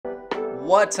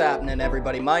What's happening,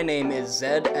 everybody? My name is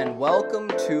Zed, and welcome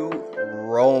to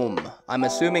Rhome. I'm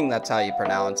assuming that's how you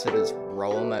pronounce it, is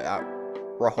Rhome.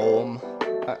 Rhome.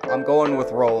 I'm going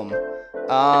with Rhome.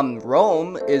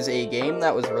 Rhome is a game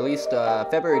that was released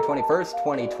February 21st,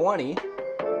 2020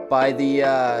 by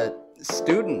the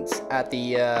students at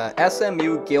the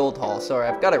SMU Guildhall. Sorry,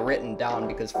 I've got it written down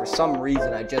because for some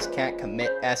reason I just can't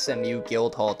commit SMU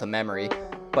Guildhall to memory.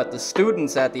 But the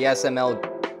students at the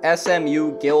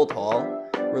SMU Guildhall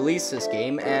released this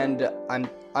game, and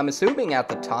I'm assuming at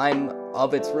the time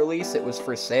of its release it was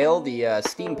for sale. The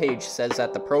Steam page says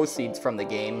that the proceeds from the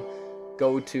game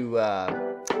go to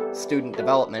student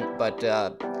development, but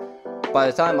by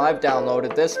the time I've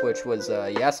downloaded this, which was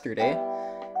yesterday,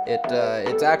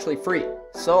 it's actually free.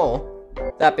 So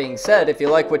that being said, if you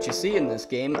like what you see in this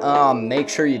game, make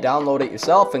sure you download it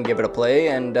yourself and give it a play.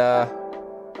 And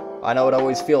I know it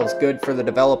always feels good for the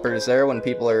developers there when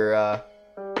people are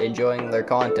enjoying their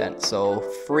content. So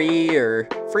free or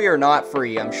not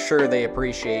free, I'm sure they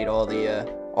appreciate all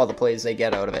the plays they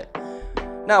get out of it.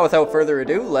 Now, without further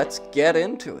ado, let's get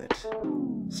into it.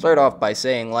 Start off by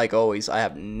saying, like always, I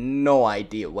have no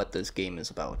idea what this game is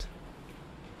about.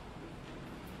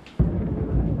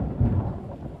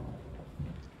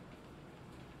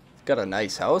 Got a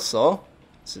nice house, though.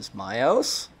 This is my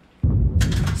house.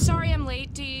 Sorry I'm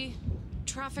late, Dee.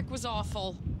 Traffic was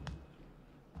awful.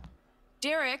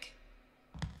 Derek,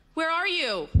 where are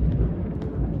you?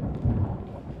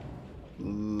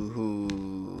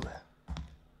 Ooh.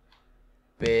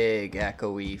 Big,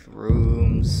 echoey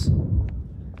rooms.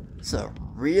 It's a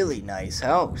really nice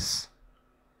house.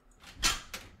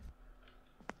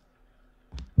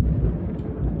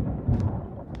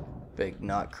 Big,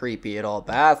 not creepy at all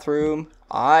bathroom.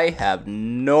 I have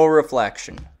no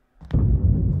reflection.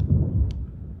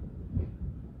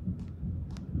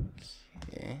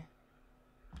 Okay.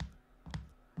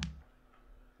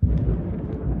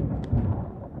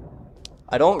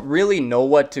 I don't really know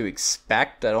what to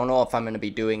expect. I don't know if I'm going to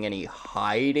be doing any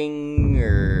hiding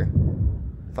or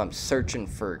if I'm searching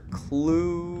for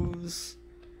clues.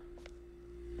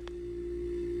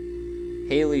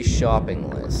 Haley's shopping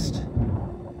list.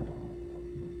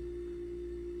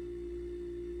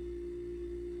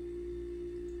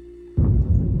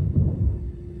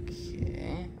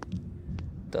 Okay.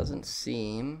 Doesn't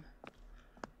seem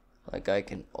like I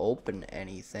can open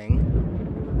anything.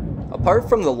 Apart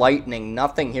from the lightning,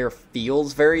 nothing here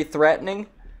feels very threatening.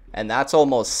 And that's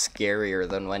almost scarier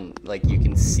than when, like, you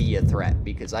can see a threat.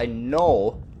 Because I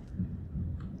know,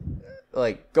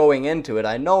 like, going into it,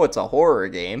 I know it's a horror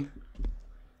game.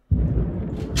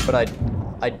 But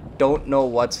I don't know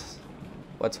what's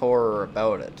horror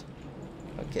about it.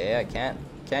 Okay, I can't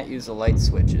use the light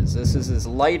switches. This is as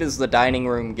light as the dining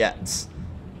room gets.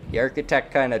 The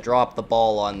architect kind of dropped the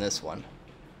ball on this one.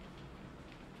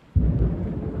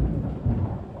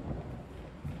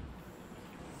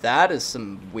 That is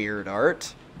some weird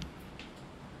art.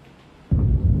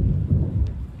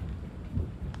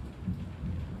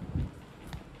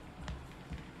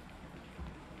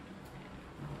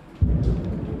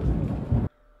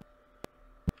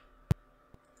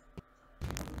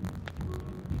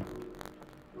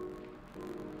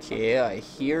 Okay, I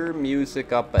hear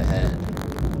music up ahead.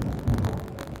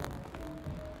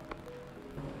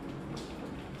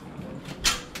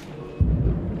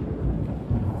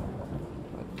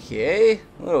 Okay,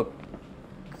 a little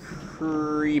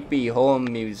creepy home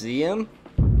museum.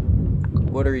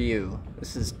 What are you?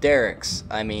 This is Derek's.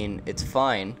 I mean, it's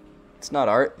fine. It's not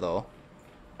art, though.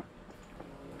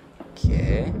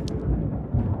 Okay.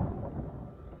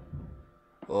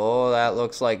 Oh, that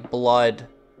looks like blood.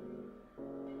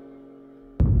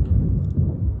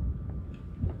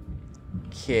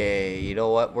 Okay, you know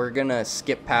what? We're gonna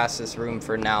skip past this room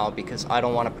for now because I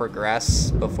don't want to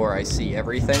progress before I see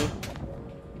everything.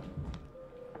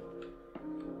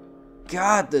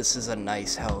 God, this is a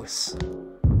nice house.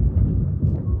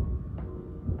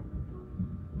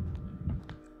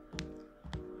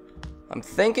 I'm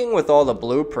thinking with all the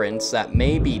blueprints that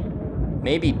maybe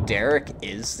Derek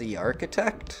is the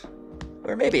architect?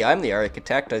 Or maybe I'm the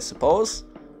architect, I suppose.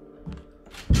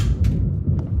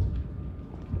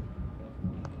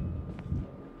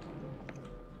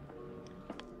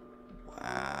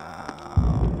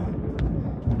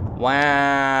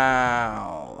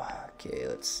 Wow. Okay,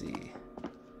 let's see.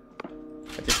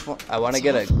 I want to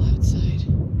get a... outside.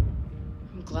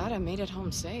 I'm glad I made it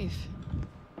home safe.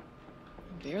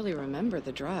 I barely remember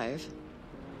the drive.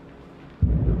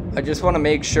 I just want to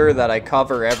make sure that I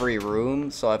cover every room,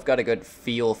 so I've got a good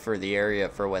feel for the area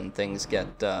for when things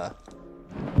get a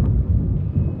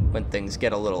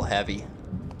little heavy.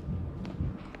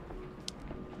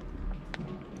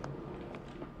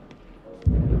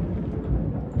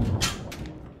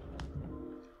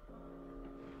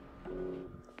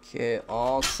 Okay,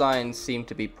 all signs seem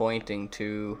to be pointing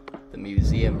to the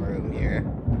museum room here.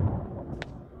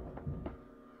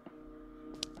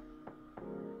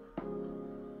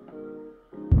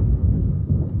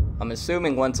 I'm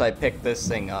assuming once I pick this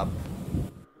thing up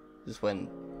is when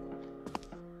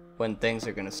things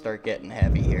are gonna start getting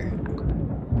heavy here.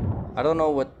 I don't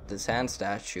know what this hand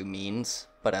statue means,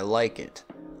 but I like it.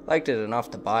 Liked it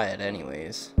enough to buy it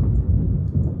anyways.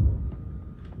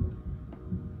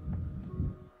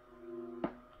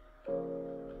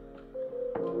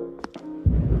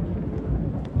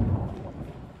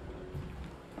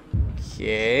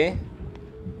 Okay.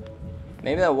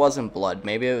 Maybe that wasn't blood.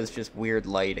 Maybe it was just weird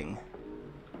lighting.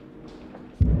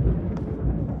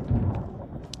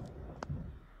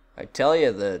 I tell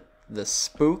you, the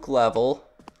spook level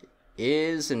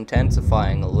is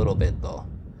intensifying a little bit though.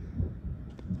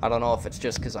 I don't know if it's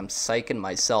just because I'm psyching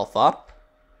myself up,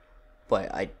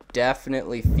 but I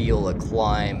definitely feel a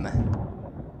climb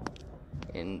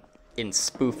in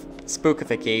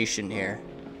spookification here.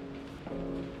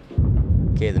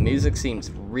 Okay, the music seems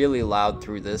really loud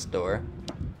through this door.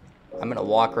 I'm gonna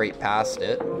walk right past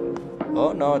it.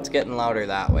 Oh no, it's getting louder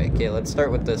that way. Okay, let's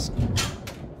start with this.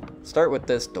 Start with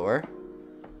this door.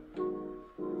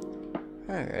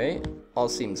 Alright, all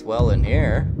seems well in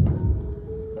here.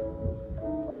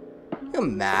 Can you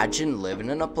imagine living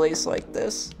in a place like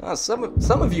this? Some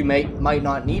of you might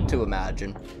not need to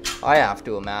imagine. I have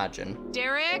to imagine.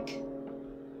 Derek?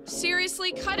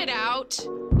 Seriously, cut it out.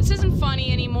 This isn't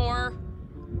funny anymore.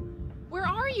 Where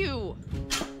are you?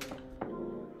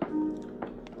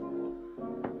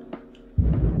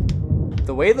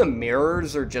 The way the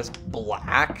mirrors are just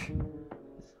black,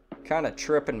 kind of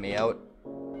tripping me out,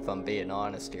 if I'm being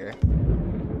honest here.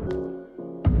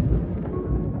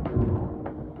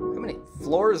 How many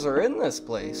floors are in this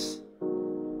place?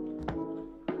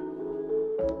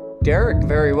 Derek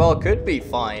very well could be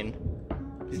fine.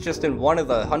 He's just in one of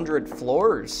the 100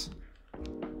 floors.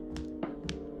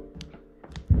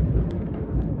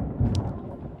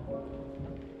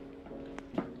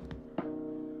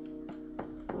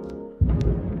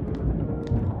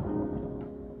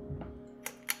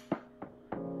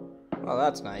 Oh,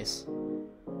 that's nice.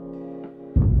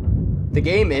 The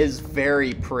game is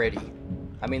very pretty.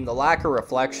 I mean, the lack of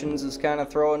reflections is kind of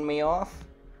throwing me off,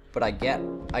 but I get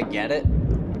it.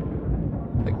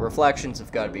 Like, reflections have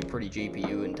got to be pretty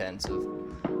GPU intensive.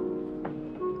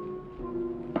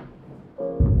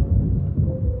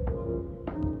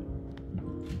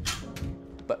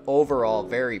 But overall,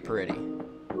 very pretty.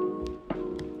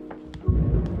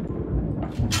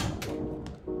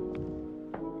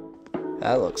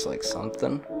 That looks like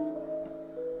something.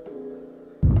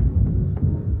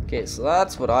 Okay, so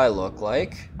that's what I look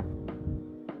like.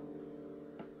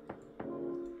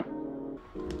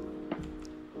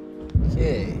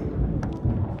 Okay.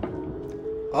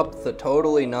 Up the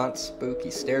totally not spooky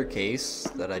staircase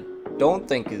that I don't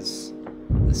think is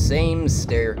the same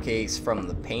staircase from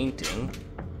the painting.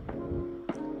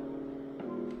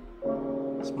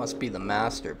 This must be the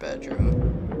master bedroom.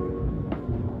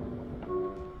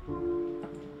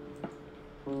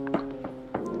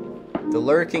 The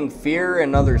Lurking Fear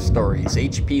and Other Stories,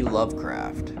 H.P.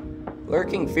 Lovecraft.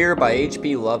 Lurking Fear by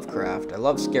H.P. Lovecraft. I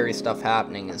love scary stuff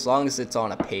happening as long as it's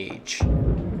on a page.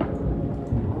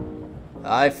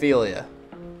 I feel ya.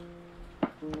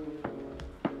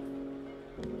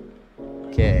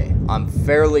 Okay, I'm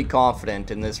fairly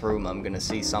confident in this room I'm gonna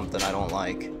see something I don't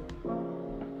like.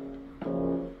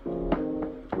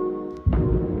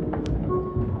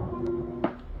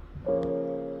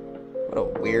 What a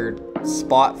weird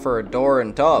spot for a door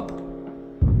and tub.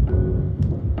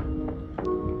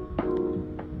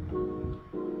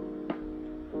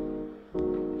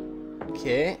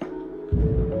 Okay.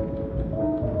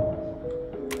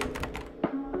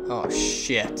 Oh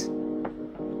shit.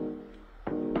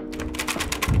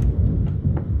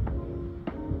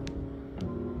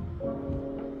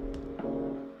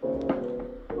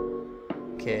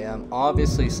 Okay, I'm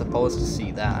obviously supposed to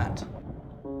see that.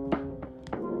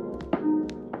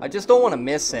 I just don't want to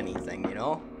miss anything, you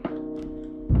know?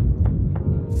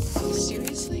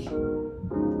 Seriously?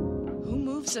 Who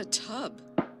moves a tub?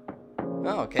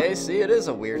 Okay, see, it is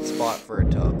a weird spot for a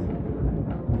tub.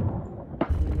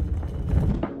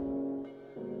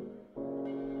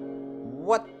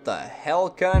 What the hell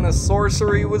kind of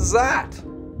sorcery was that?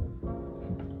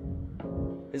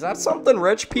 Is that something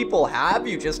rich people have?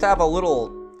 You just have a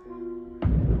little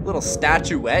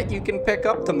statuette you can pick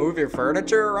up to move your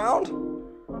furniture around?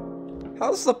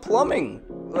 How's the plumbing?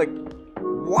 Like,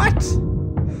 what?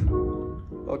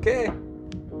 Okay. I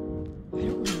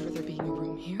don't remember there being a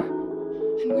room here.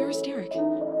 And where is Derek?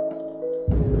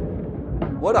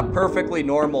 What a perfectly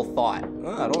normal thought.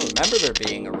 Oh, I don't remember there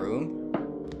being a room.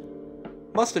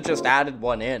 Must have just added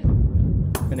one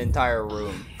in. An entire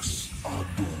room.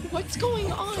 What's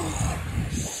going on?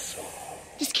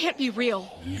 This can't be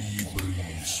real.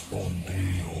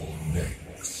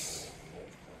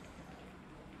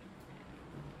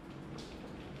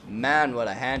 Man, what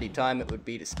a handy time it would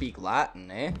be to speak Latin,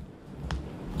 eh?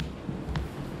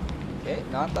 Okay,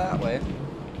 not that way.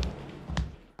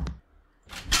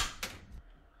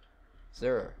 Is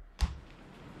there a...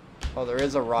 Oh, there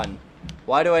is a run.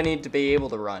 Why do I need to be able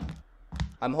to run?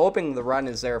 I'm hoping the run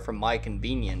is there for my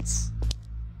convenience.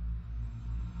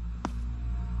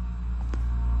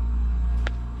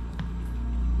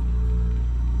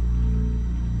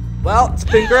 Well, it's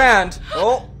been grand.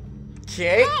 Oh,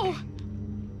 okay. How?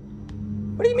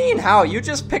 What do you mean, how? You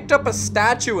just picked up a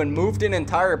statue and moved an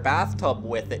entire bathtub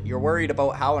with it. You're worried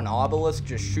about how an obelisk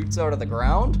just shoots out of the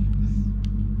ground?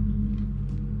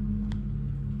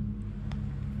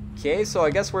 Okay, so I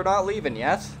guess we're not leaving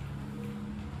yet.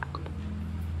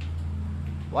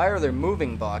 Why are there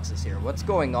moving boxes here? What's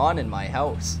going on in my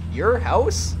house? Your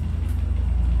house?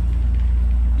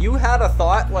 You had a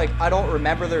thought, like, I don't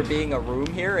remember there being a room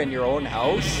here in your own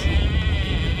house?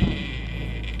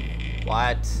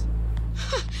 What?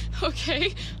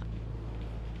 Okay.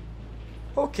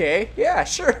 Okay, yeah,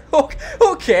 sure.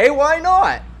 Okay, why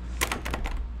not?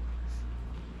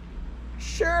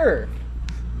 Sure.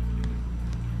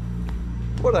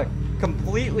 What a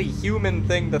completely human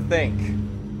thing to think.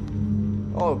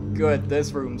 Oh, good,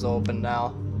 this room's open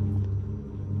now.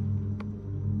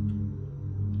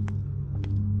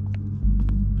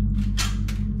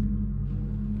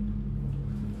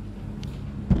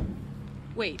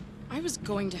 Wait, I was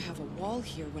going to have a wall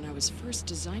here when I was first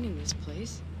designing this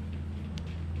place.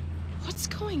 What's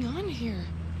going on here?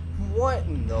 What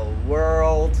in the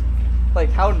world? Like,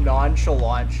 how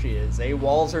nonchalant she is, eh?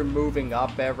 Walls are moving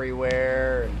up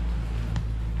everywhere.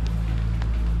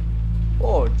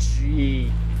 Oh, gee.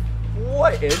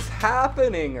 What is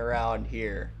happening around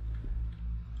here?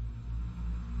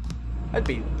 I'd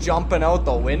be jumping out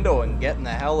the window and getting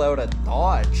the hell out of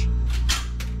Dodge.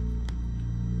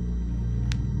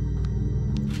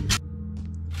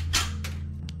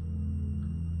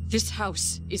 This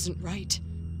house isn't right.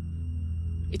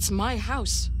 It's my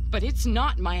house, but it's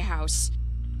not my house.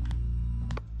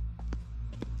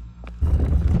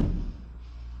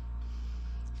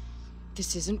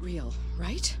 This isn't real,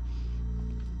 right?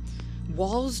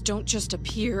 Walls don't just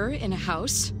appear in a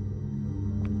house.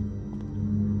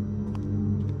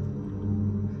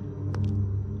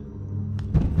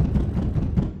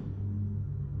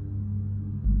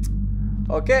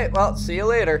 Okay, well, see you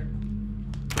later.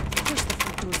 Of course the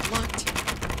front door's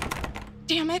locked.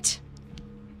 Damn it!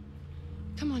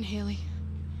 Come on, Haley.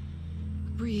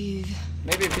 Breathe.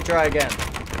 Maybe if you try again.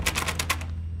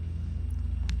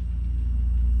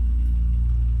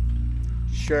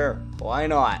 Sure, why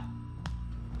not?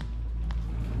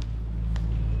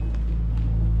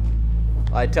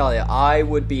 I tell you, I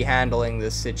would be handling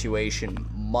this situation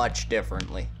much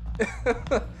differently.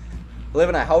 Live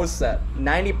in a house that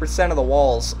 90% of the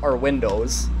walls are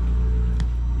windows.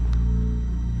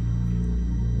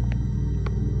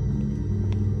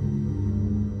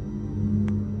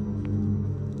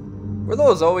 Were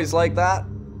those always like that?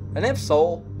 And if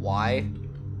so, why?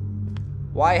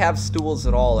 Why have stools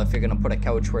at all if you're gonna put a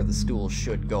couch where the stool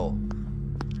should go?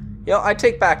 You know, I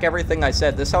take back everything I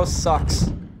said. This house sucks.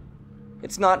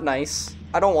 It's not nice.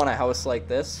 I don't want a house like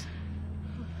this.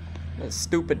 It's a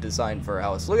stupid design for a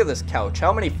house. Look at this couch.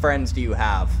 How many friends do you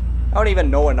have? I don't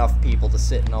even know enough people to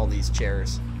sit in all these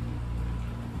chairs.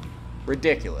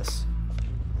 Ridiculous.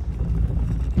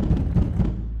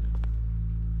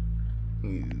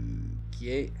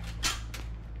 Okay.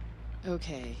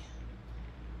 Okay.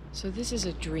 So this is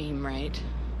a dream, right?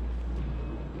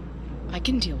 I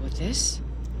can deal with this.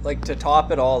 Like, to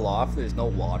top it all off, there's no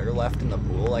water left in the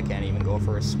pool. I can't even go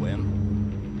for a swim.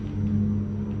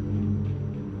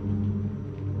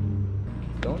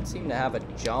 Don't seem to have a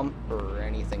jump or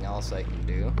anything else I can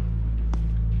do.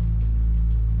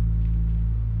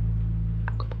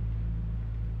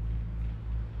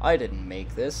 I didn't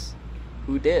make this.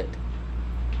 Who did?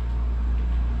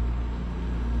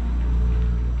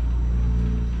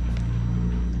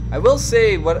 I will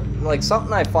say,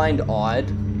 something I find odd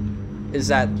is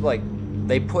that, like,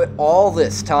 they put all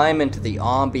this time into the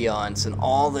ambiance and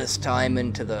all this time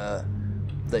into the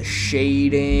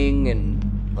shading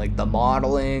and, like, the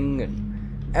modeling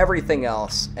and everything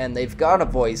else, and they've got a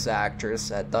voice actress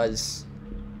that does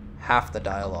half the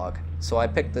dialogue. So I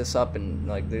picked this up and,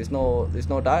 like, there's no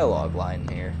dialogue line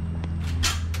here.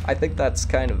 I think that's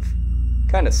kind of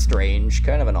Kind of strange,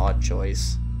 kind of an odd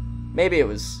choice. Maybe it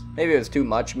was too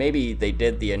much. Maybe they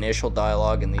did the initial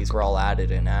dialogue and these were all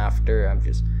added in after. I'm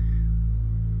just...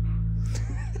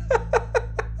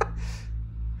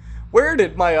 Where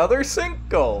did my other sink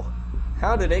go?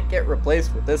 How did it get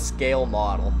replaced with this scale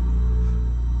model?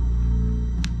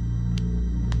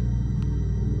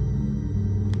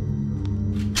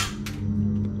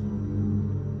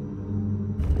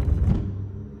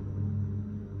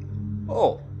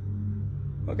 Oh.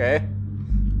 Okay.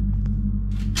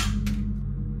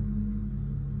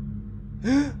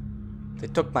 They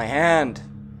took my hand.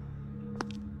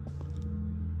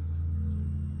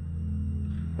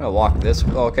 I'm gonna walk this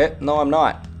way. Okay, no, I'm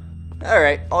not.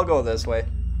 Alright, I'll go this way.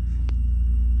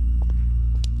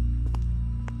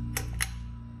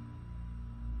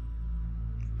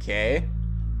 Okay.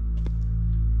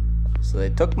 So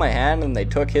they took my hand and they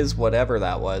took his whatever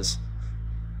that was.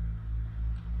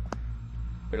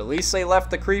 But at least they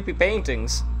left the creepy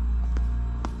paintings.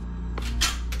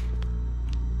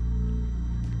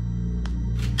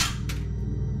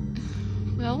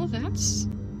 Well, that's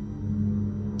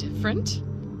different.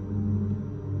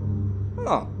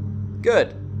 Oh,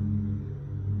 good.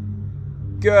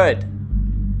 Good.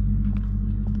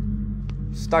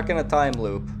 Stuck in a time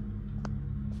loop.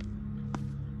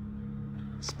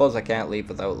 Suppose I can't leave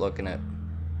without looking at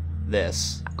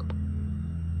this.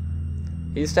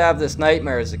 I used to have this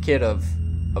nightmare as a kid of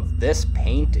this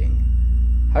painting.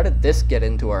 How did this get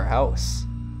into our house?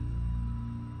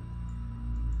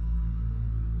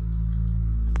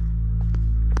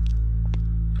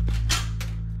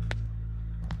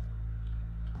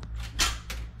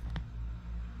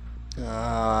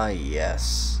 Ah,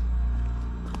 yes.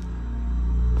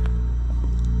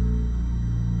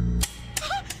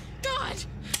 God!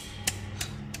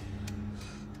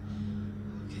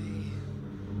 Okay.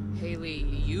 Haley,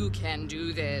 you can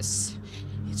do this.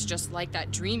 It's just like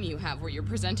that dream you have where you're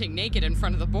presenting naked in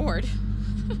front of the board.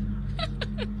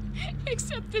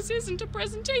 Except this isn't a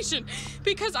presentation,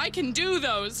 because I can do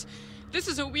those. This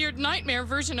is a weird nightmare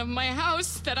version of my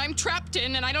house that I'm trapped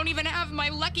in, and I don't even have my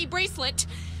lucky bracelet.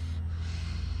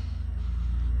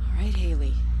 All right,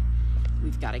 Haley.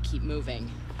 We've got to keep moving.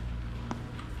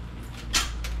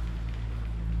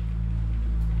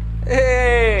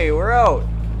 Hey, we're out.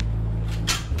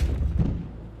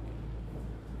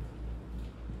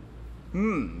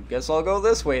 Guess I'll go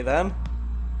this way then.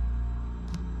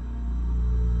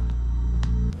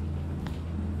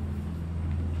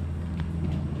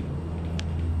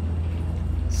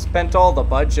 Spent all the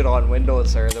budget on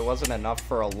windows there. There wasn't enough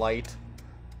for a light.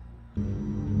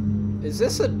 Is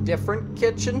this a different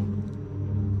kitchen?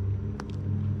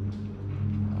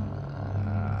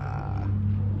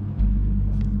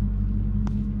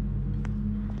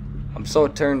 I'm so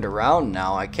turned around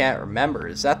now, I can't remember.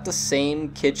 Is that the same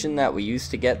kitchen that we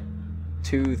used to get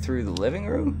to through the living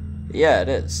room? Yeah, it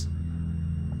is.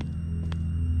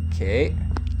 Okay.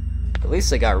 At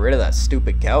least I got rid of that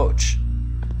stupid couch.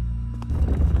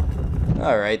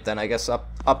 Alright, then I guess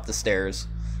up the stairs.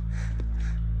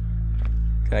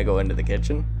 Can I go into the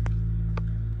kitchen?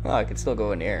 Oh, I can still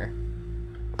go in here.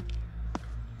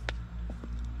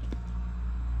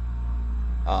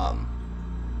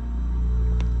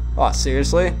 Oh,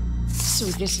 seriously? So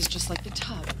this is just like the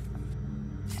tub.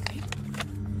 Right?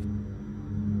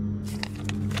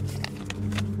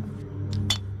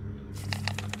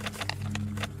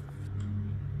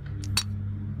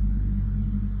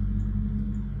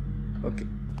 Okay.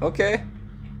 Okay.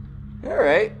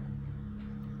 Alright.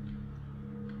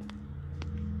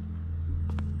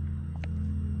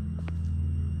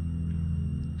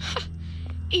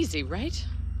 Easy, right?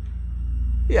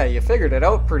 Yeah, you figured it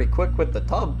out pretty quick with the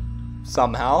tub,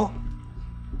 somehow.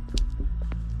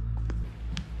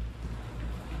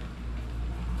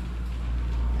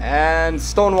 And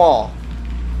stone wall.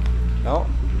 No.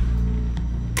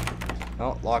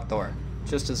 No, locked door.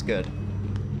 Just as good.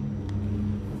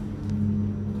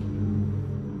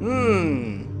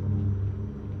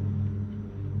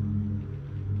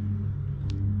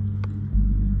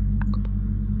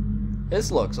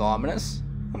 This looks ominous.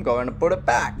 I'm going to put it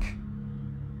back.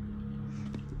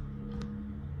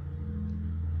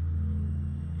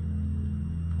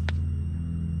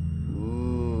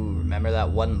 Ooh, remember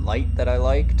that one light that I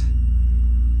liked?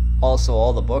 Also,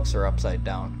 all the books are upside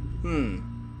down.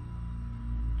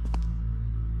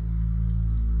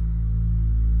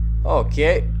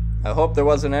 Okay. I hope there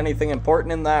wasn't anything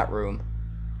important in that room.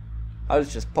 I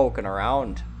was just poking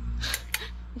around.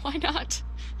 Why not?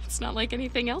 It's not like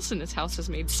anything else in this house has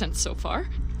made sense so far.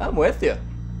 I'm with you.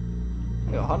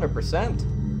 100%.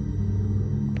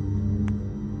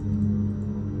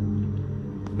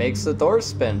 makes the doors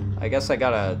spin. I guess I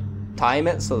gotta time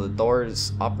it so the door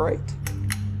is upright.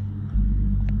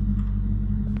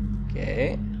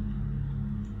 Okay.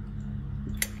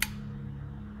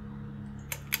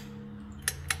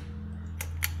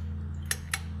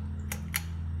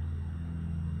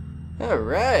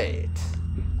 Alright.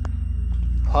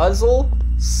 Puzzle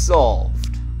solved.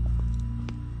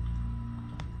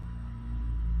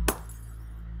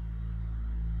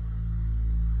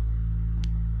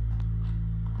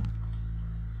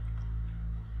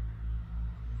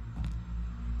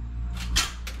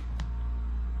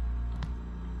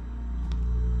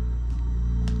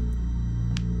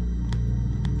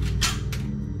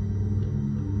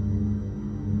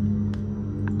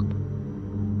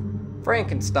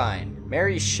 Frankenstein,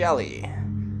 Mary Shelley.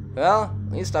 Well,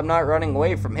 at least I'm not running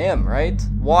away from him, right?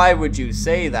 Why would you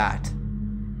say that?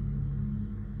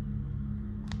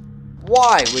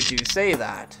 Why would you say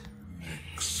that?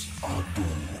 This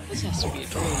has to be a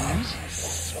dream, right?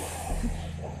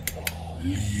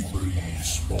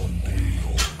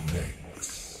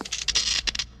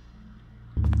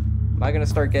 Am I gonna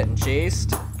start getting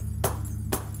chased?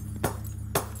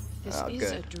 This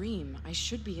is a dream. I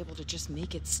should be able to just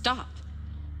make it stop.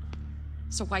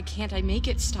 So why can't I make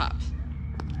it stop?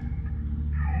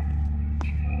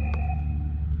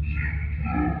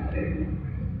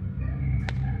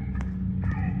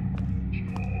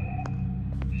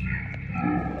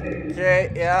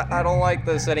 Okay, yeah, I don't like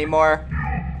this anymore.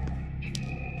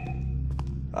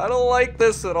 I don't like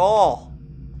this at all.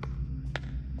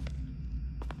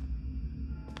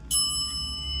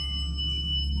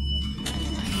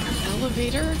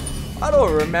 Elevator? I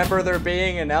don't remember there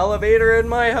being an elevator in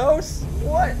my house.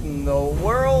 What in the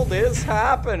world is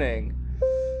happening?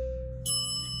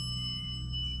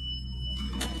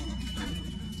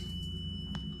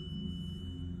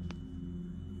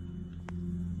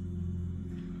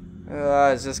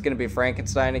 Is this gonna be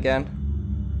Frankenstein again?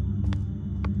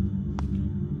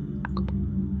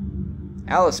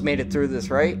 Alice made it through this,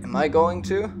 right? Am I going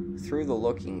to? Through the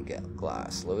looking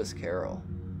glass. Lewis Carroll.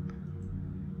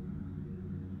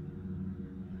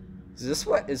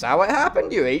 Is that what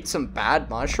happened? You ate some bad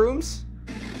mushrooms?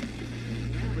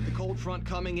 With the cold front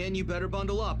coming in, you better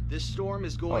bundle up. This storm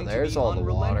is going to there's be all the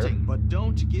water. unrelenting, but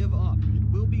don't give up. It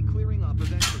will be clearing up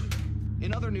eventually.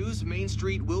 In other news, Main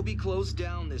Street will be closed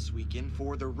down this weekend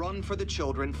for the Run for the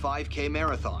Children 5K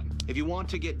Marathon. If you want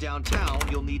to get downtown,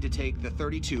 you'll need to take the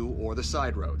 32 or the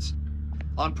side roads.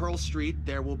 On Pearl Street,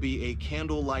 there will be a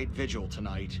candlelight vigil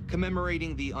tonight,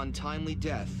 commemorating the untimely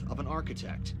death of an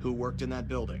architect who worked in that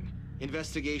building.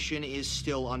 Investigation is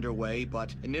still underway,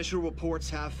 but initial reports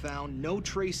have found no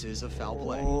traces of foul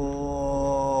play.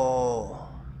 Oh,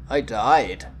 I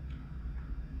died.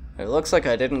 It looks like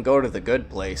I didn't go to the good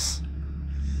place.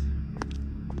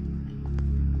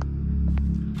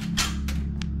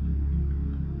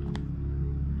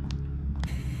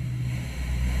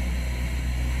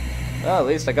 Well, at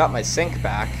least I got my sink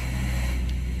back.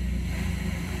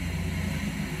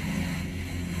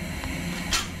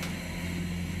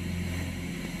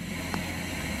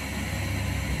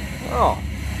 Oh.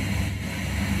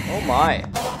 Oh my.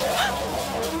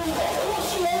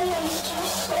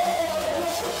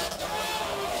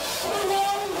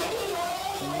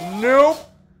 Nope.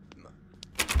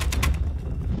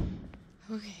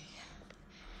 Okay.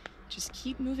 Just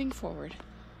keep moving forward.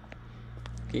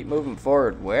 Keep moving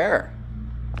forward. Where?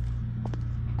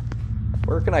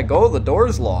 Where can I go? The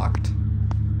door's locked.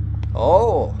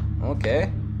 Oh,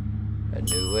 okay. A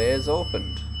new way is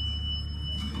opened.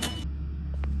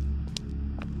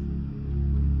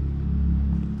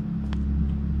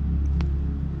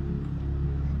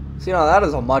 So, you know, that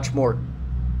is a much more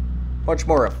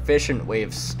efficient way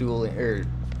of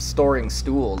storing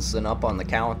stools than up on the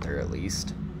counter, at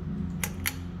least.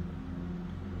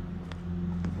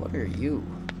 What are you?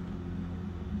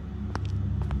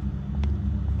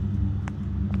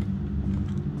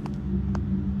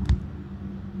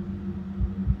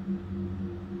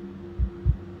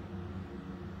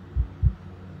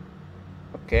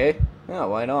 Okay. Yeah,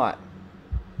 why not?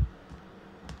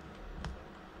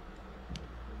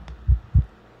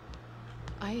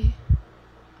 I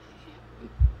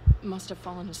must have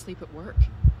fallen asleep at work,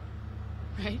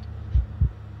 right?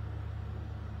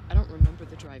 I don't remember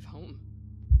the drive home.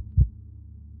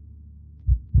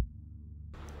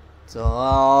 It's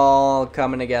all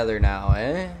coming together now,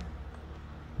 eh?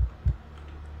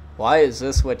 Why is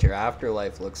this what your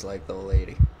afterlife looks like, though,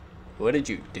 lady? What did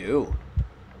you do?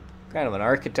 What kind of an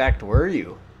architect were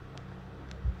you?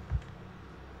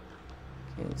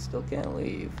 Okay, still can't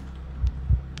leave.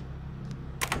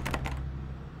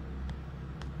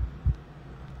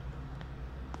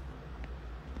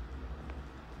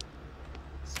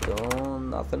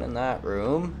 Nothing in that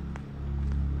room.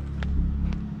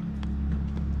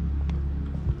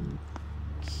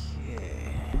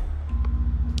 Okay.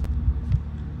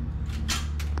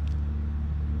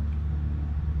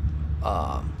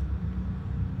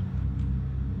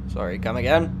 Sorry, come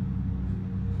again?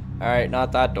 Alright,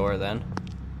 not that door then.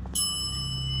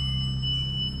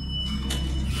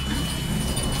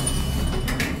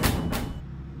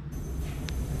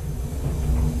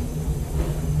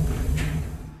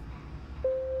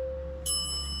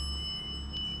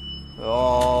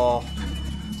 Oh.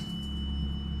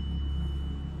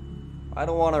 I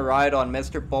don't want to ride on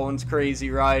Mr. Bones'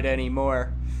 crazy ride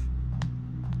anymore.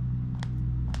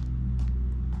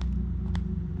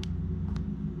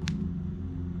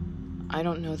 I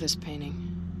don't know this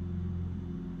painting.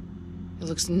 It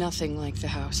looks nothing like the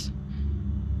house.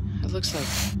 It looks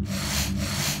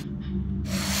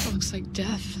like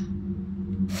death.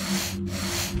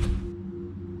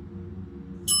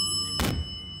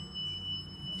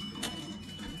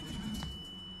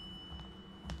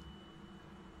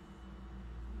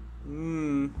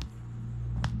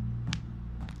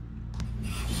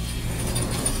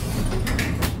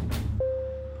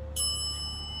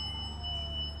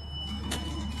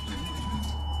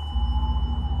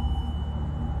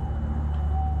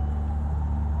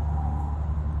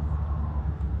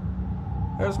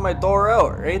 There's my door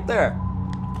out, right there.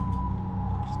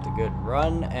 Just a good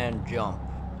run and jump.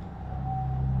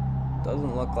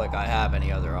 Doesn't look like I have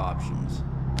any other options.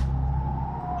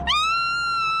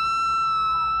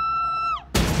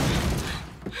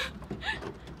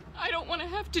 I don't want to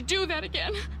have to do that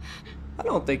again. I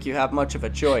don't think you have much of a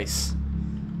choice.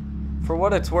 For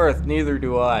what it's worth, neither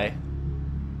do I.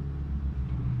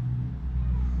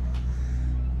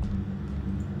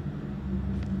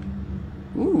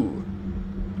 Ooh.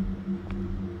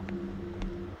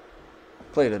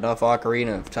 Played enough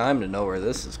Ocarina of Time to know where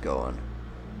this is going.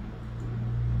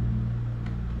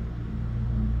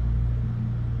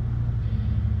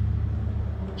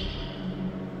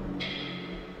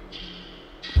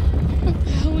 What the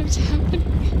hell is happening?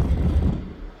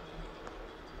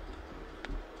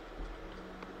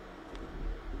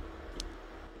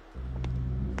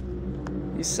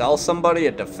 You sell somebody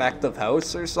a defective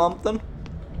house or something?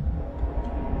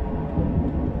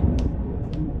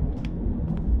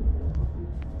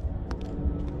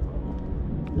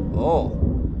 Oh,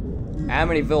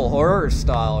 Amityville horror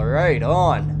style, right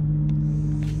on.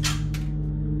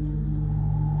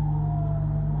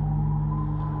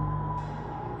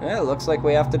 Yeah, it looks like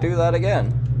we have to do that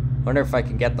again. Wonder if I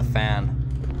can get the fan.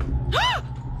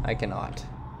 I cannot.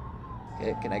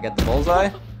 Okay, can I get the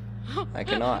bullseye? I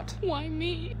cannot. Why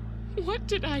me? What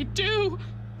did I do?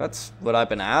 That's what I've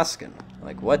been asking.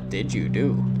 Like, what did you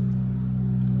do?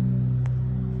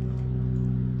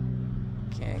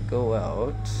 Can't go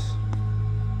out.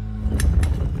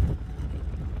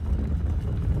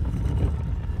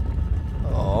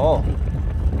 Oh.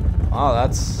 Wow,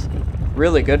 that's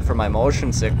really good for my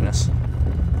motion sickness.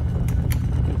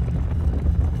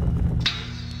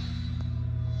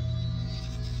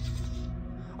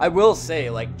 I will say,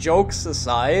 like, jokes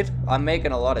aside, I'm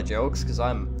making a lot of jokes because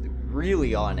I'm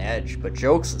really on edge, but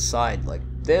jokes aside, like,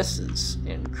 this is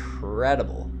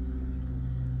incredible.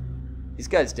 These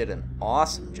guys did an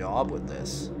awesome job with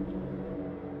this.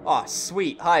 Aw,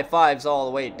 sweet. High fives all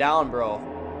the way down, bro.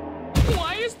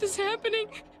 Why is this happening?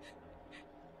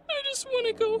 I just want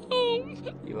to go home.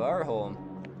 You are home.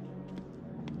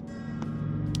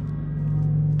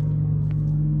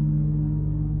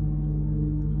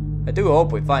 I do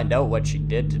hope we find out what she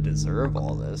did to deserve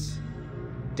all this.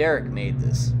 Derek made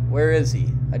this. Where is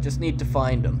he? I just need to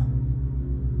find him.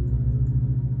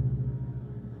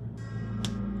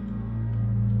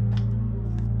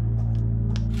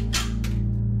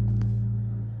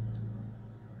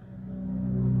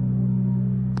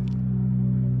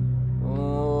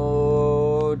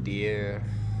 Oh dear.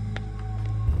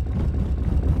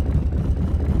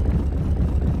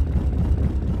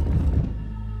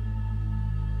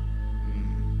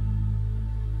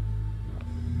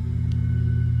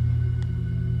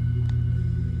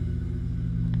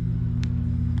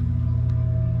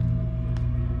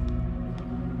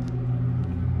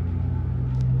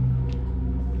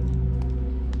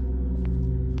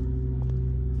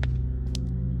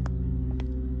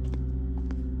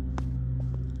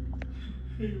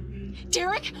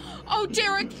 Derek? Oh,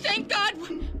 Derek, thank God.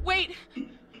 Wait.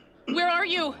 Where are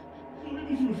you?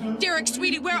 Derek,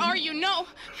 sweetie, where are you? No.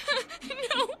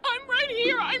 No, I'm right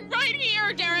here. I'm right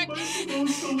here, Derek.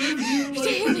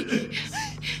 Danny,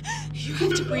 you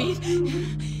have to breathe.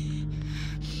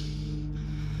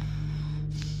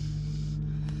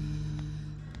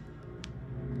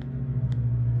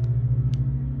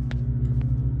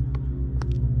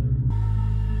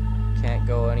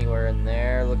 go anywhere in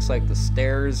there. Looks like the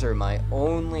stairs are my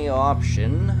only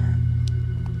option.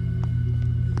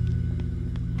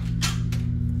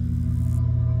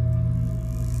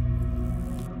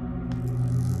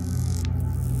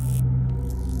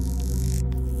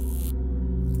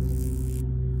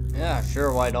 Yeah,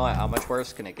 sure, why not? How much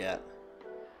worse can it get?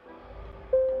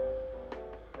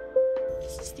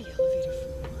 This is the elevator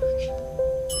from work.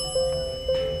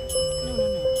 No.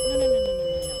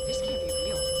 This can't be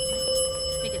real.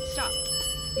 Make it stop.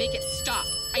 Make it stop.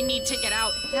 I need to get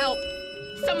out. Help.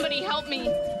 Somebody help me.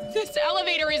 This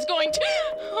elevator is going to...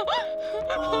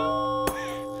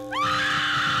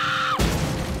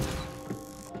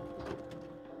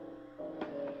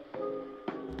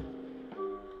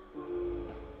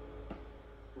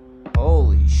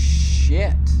 Holy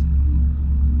shit.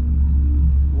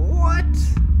 What?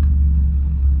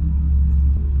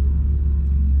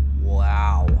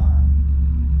 Wow.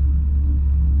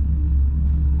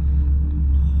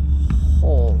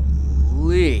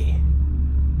 Holy.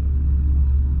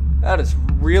 That is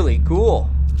really cool.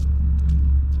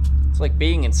 It's like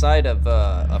being inside of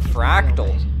a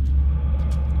fractal.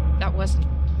 That wasn't...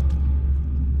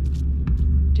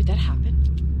 Did that happen?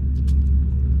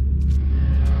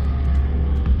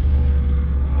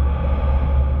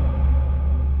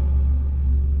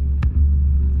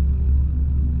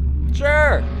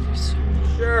 Sure.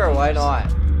 Sure, why not?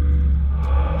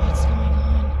 What's going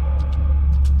on?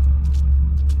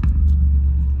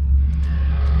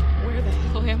 Where the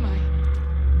hell am I?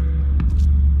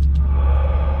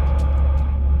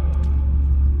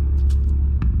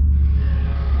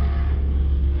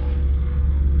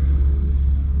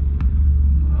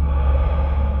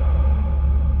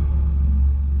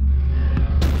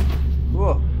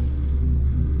 Whoa.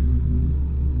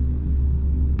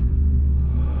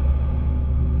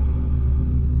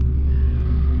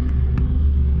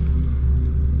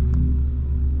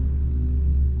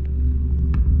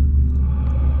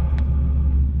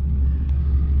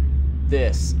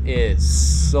 This is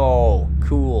so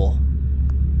cool.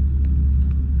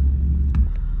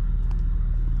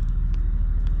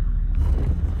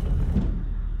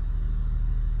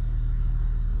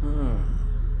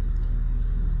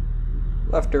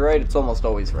 Left or right, it's almost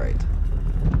always right.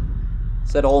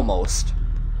 Said almost.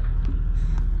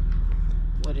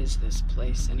 What is this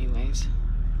place, anyways?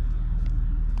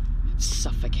 It's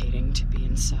suffocating to be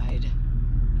inside.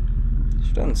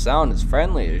 She doesn't sound as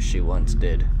friendly as she once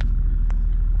did.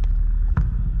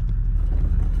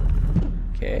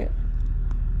 Okay.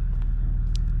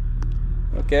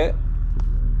 Okay.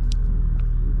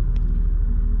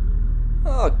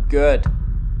 Oh, good.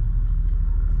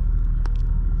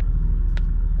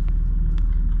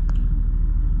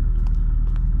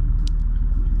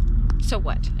 So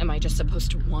what? Am I just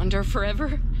supposed to wander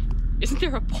forever? Isn't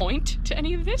there a point to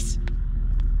any of this?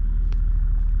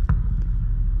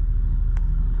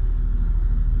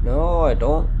 No, I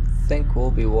don't think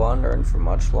we'll be wandering for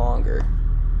much longer.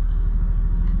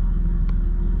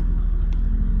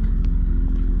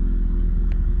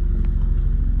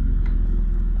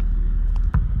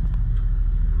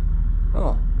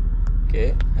 Oh,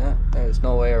 okay. Yeah, there's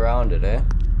no way around it, eh?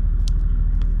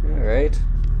 Alright.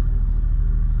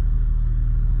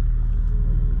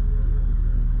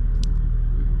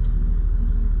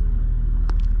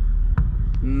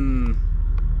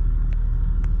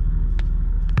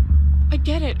 I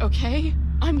get it, okay?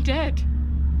 I'm dead.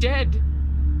 Dead.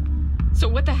 So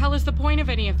what the hell is the point of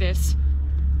any of this?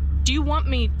 Do you want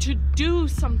me to do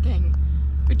something?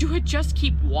 Or do I just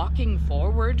keep walking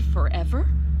forward forever?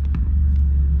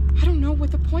 I don't know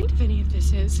what the point of any of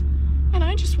this is, and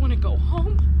I just want to go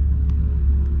home.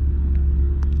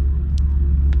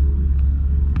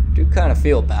 I do kind of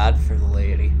feel bad for the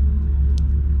lady.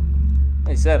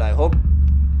 Like I said, I hope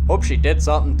she did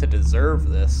something to deserve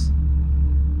this.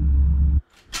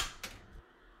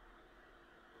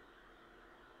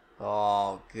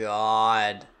 Oh,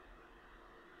 God.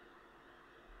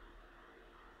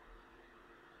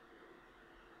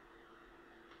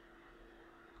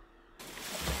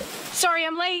 Sorry,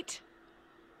 I'm late.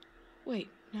 Wait,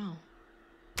 no.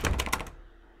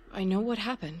 I know what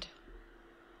happened.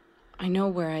 I know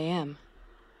where I am.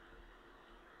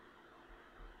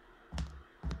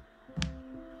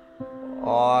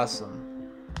 Awesome.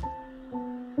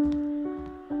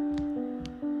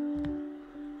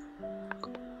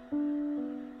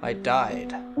 I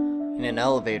died in an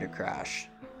elevator crash.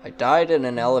 I died in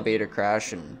an elevator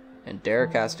crash and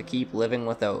Derek has to keep living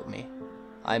without me.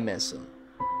 I miss him.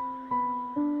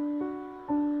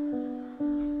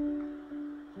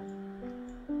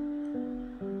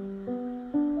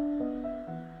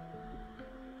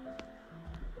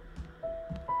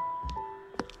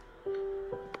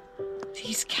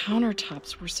 These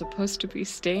countertops were supposed to be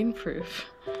stain-proof.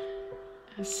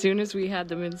 As soon as we had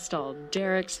them installed,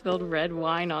 Derek spilled red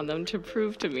wine on them to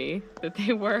prove to me that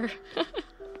they were.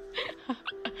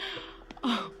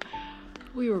 Oh,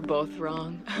 we were both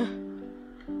wrong.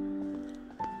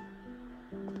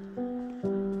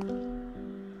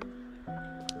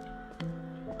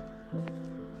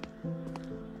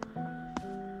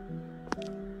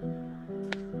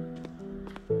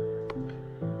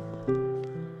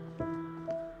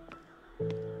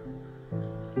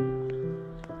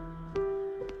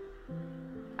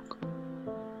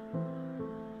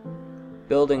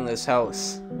 Building this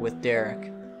house with Derek.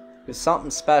 It was something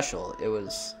special. It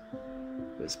was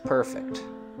perfect.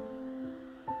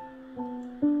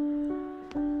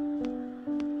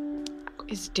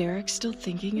 Is Derek still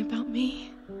thinking about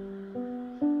me?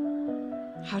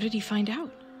 How did he find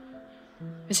out?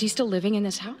 Is he still living in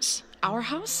this house? Our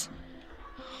house?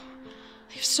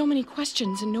 I have so many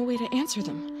questions and no way to answer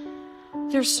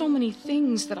them. There's so many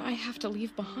things that I have to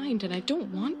leave behind and I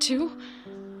don't want to.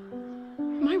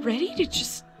 Am I ready to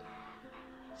just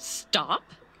stop?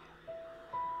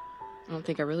 I don't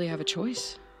think I really have a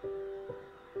choice.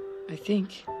 I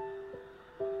think.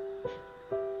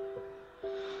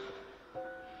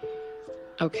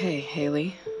 Okay,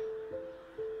 Haley.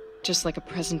 Just like a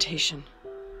presentation.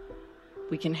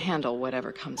 We can handle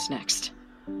whatever comes next.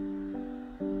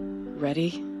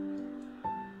 Ready?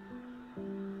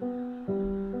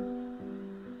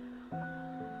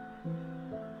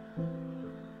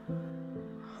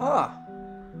 Huh.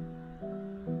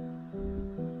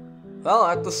 Well,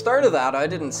 at the start of that, I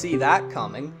didn't see that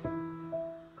coming.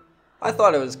 I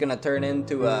thought it was gonna turn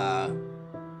into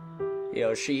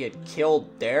she had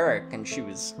killed Derek and she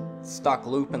was stuck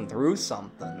looping through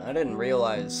something. I didn't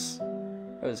realize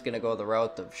I was gonna go the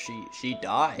route of she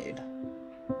died.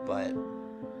 But,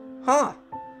 huh,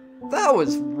 that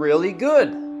was really good.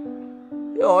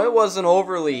 It wasn't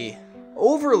overly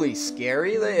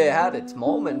scary. They had its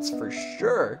moments for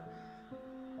sure.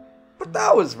 But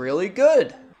that was really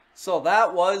good. So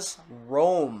that was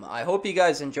Rhome. I hope you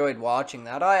guys enjoyed watching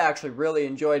that. I actually really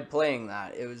enjoyed playing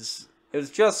that. It was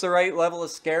just the right level of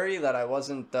scary that I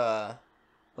wasn't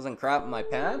crapping my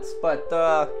pants, but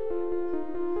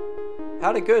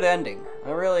had a good ending.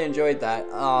 I really enjoyed that.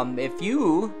 If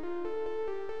you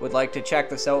would like to check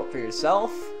this out for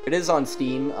yourself, it is on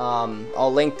Steam.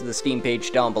 I'll link to the Steam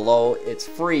page down below. It's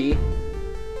free.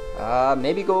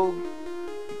 Maybe go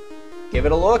give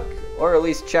it a look, or at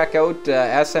least check out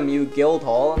SMU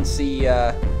Guildhall and see,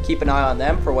 keep an eye on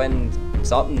them for when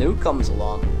something new comes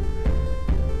along.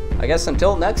 I guess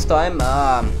until next time,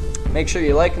 make sure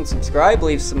you like and subscribe,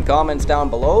 leave some comments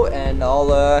down below, and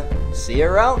I'll see you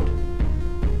around.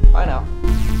 Bye now.